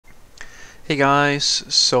Hey guys,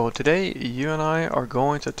 so today you and I are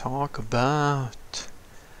going to talk about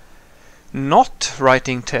not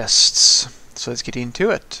writing tests. So let's get into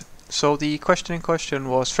it. So the question in question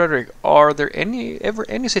was, Frederick, are there ever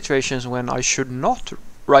any situations when I should not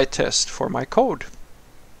write tests for my code?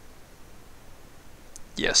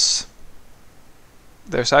 Yes.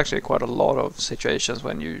 There's actually quite a lot of situations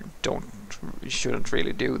when you shouldn't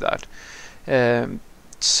really do that.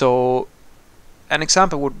 So an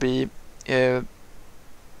example would be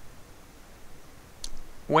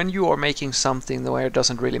when you are making something where it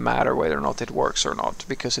doesn't really matter whether or not it works or not,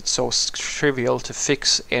 because it's so trivial to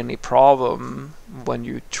fix any problem when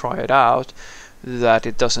you try it out, that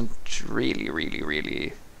it doesn't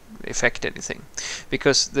really affect anything.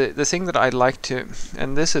 Because the thing that I like to,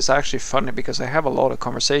 and this is actually funny because I have a lot of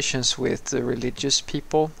conversations with the religious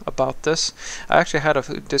people about this. I actually had a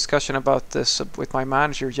discussion about this with my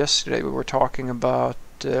manager yesterday. We were talking about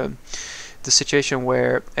the situation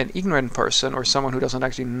where an ignorant person or someone who doesn't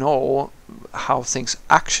actually know how things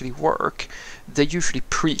actually work, they usually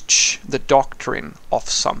preach the doctrine of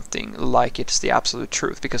something like it's the absolute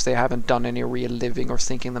truth because they haven't done any real living or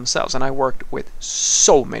thinking themselves. And I worked with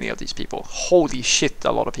so many of these people, holy shit,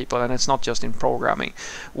 a lot of people, and it's not just in programming,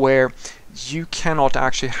 where you cannot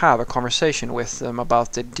actually have a conversation with them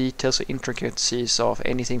about the details or intricacies of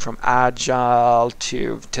anything from agile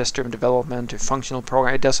to test-driven development to functional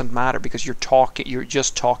program. It doesn't matter because you're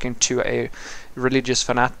just talking to a religious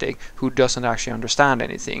fanatic who doesn't actually understand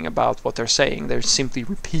anything about what they're saying. They're simply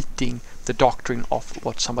repeating the doctrine of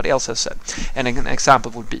what somebody else has said. And an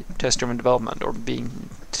example would be test-driven development or being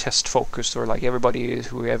test-focused, or like everybody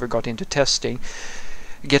who ever got into testing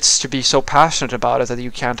gets to be so passionate about it that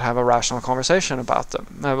you can't have a rational conversation about them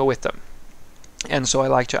with them. And so I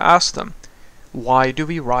like to ask them, why do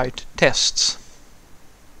we write tests?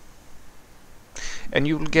 And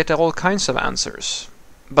you'll get all kinds of answers.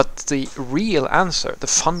 But the real answer, the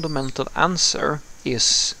fundamental answer,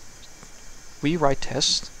 is we write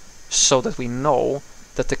tests so that we know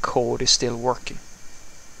that the code is still working.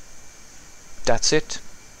 That's it.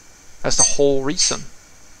 That's the whole reason.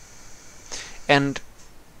 And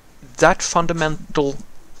that fundamental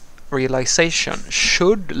realization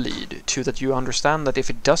should lead to that you understand that if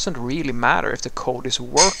it doesn't really matter if the code is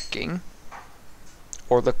working,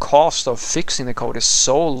 or the cost of fixing the code is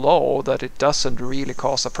so low that it doesn't really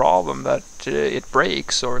cause a problem, that it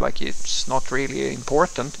breaks, or like it's not really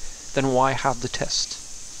important, then why have the test?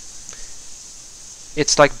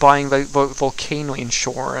 It's like buying volcano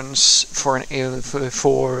insurance for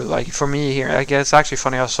me here. I guess it's actually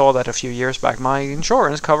funny, I saw that a few years back. My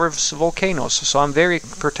insurance covers volcanoes, so I'm very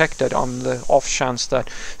protected on the off chance that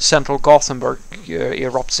central Gothenburg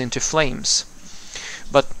erupts into flames.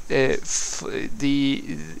 But it's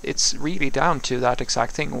really down to that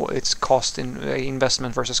exact thing. It's cost in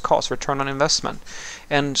investment versus cost, return on investment.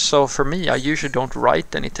 And so for me, I usually don't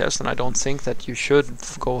write any tests, and I don't think that you should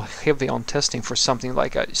go heavy on testing for something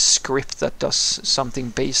like a script that does something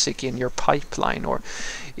basic in your pipeline. Or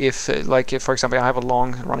if for example, I have a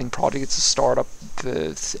long-running project, it's a startup.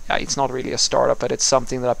 It's not really a startup, but it's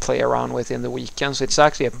something that I play around with in the weekends. It's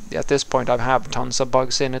actually, at this point, I have tons of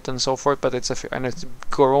bugs in it and so forth, but it's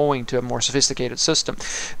growing to a more sophisticated system.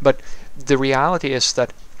 But the reality is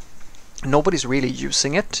that nobody's really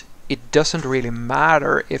using it. It doesn't really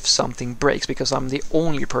matter if something breaks because I'm the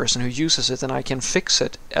only person who uses it, and I can fix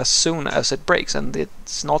it as soon as it breaks, and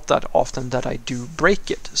it's not that often that I do break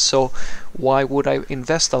it. So why would I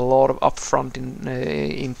invest a lot of upfront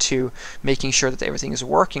into making sure that everything is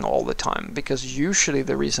working all the time? Because usually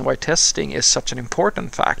the reason why testing is such an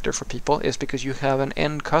important factor for people is because you have an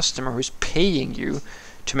end customer who's paying you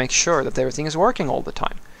to make sure that everything is working all the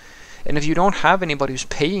time. And if you don't have anybody who's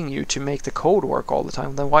paying you to make the code work all the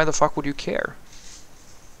time, then why the fuck would you care?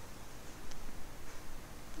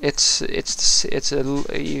 If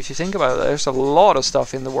you think about it, there's a lot of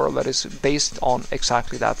stuff in the world that is based on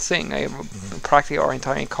exactly that thing. Practically our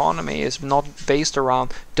entire economy is not based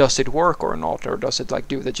around does it work or not, or does it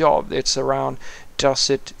do the job. It's around does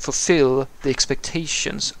it fulfill the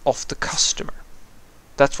expectations of the customer.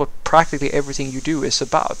 That's what practically everything you do is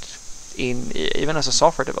about. Even as a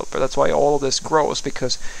software developer, that's why all of this grows,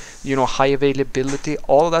 because high availability,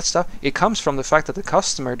 all of that stuff, it comes from the fact that the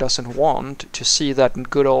customer doesn't want to see that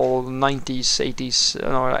good old 90s, 80s,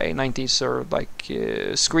 90s or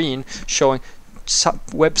screen showing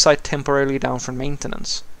website temporarily down for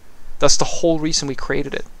maintenance. That's the whole reason we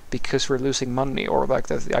created it. because we're losing money, or like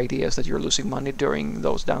the idea is that you're losing money during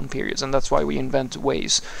those down periods. And that's why we invent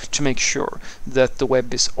ways to make sure that the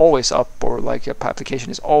web is always up, or like a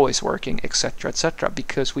application is always working, etc., etc.,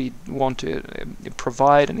 because we want to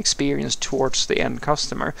provide an experience towards the end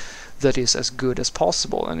customer that is as good as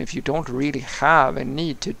possible. And if you don't really have a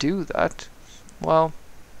need to do that, well,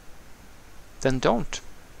 then don't.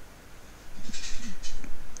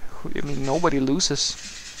 I mean, nobody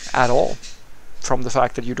loses at all from the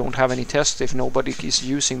fact that you don't have any tests if nobody is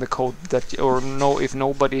using the code that, or no, if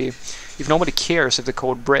nobody cares if the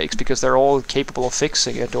code breaks because they're all capable of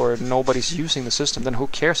fixing it, or nobody's using the system, then who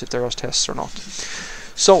cares if there are tests or not?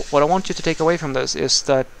 So what I want you to take away from this is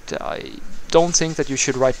that I don't think that you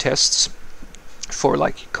should write tests for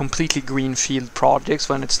like completely greenfield projects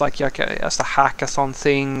when it's like as a hackathon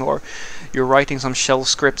thing, or you're writing some shell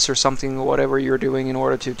scripts or something, or whatever you're doing in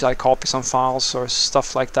order to like copy some files or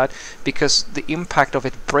stuff like that, because the impact of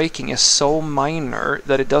it breaking is so minor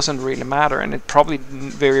that it doesn't really matter, and it probably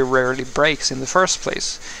very rarely breaks in the first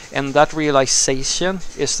place. And that realization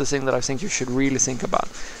is the thing that I think you should really think about.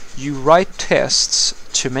 You write tests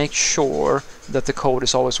to make sure that the code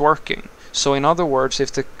is always working. So in other words,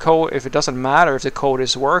 if it doesn't matter if the code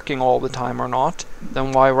is working all the time or not,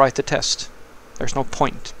 then why write the test? There's no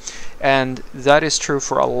point. And that is true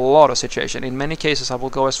for a lot of situations. In many cases, I will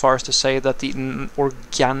go as far as to say that the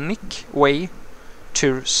organic way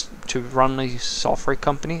to run a software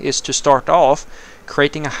company is to start off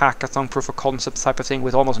creating a hackathon proof of concept type of thing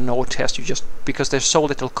with almost no test. You just, because there's so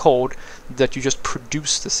little code, that you just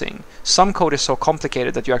produce the thing. Some code is so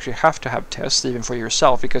complicated that you actually have to have tests even for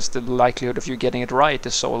yourself, because the likelihood of you getting it right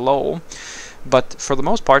is so low. But for the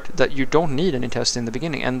most part, that you don't need any tests in the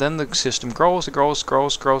beginning, and then the system grows,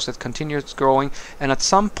 it continues growing, and at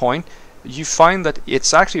some point you find that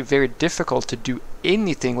it's actually very difficult to do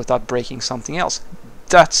anything without breaking something else.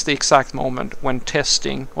 That's the exact moment when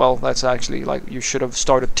testing, well, that's actually like you should have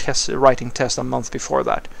started writing tests a month before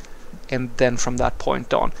that. And then from that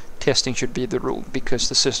point on, testing should be the rule, because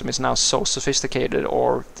the system is now so sophisticated,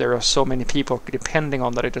 or there are so many people depending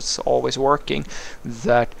on that it is always working,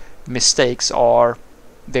 that mistakes are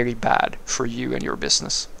very bad for you and your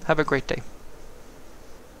business. Have a great day.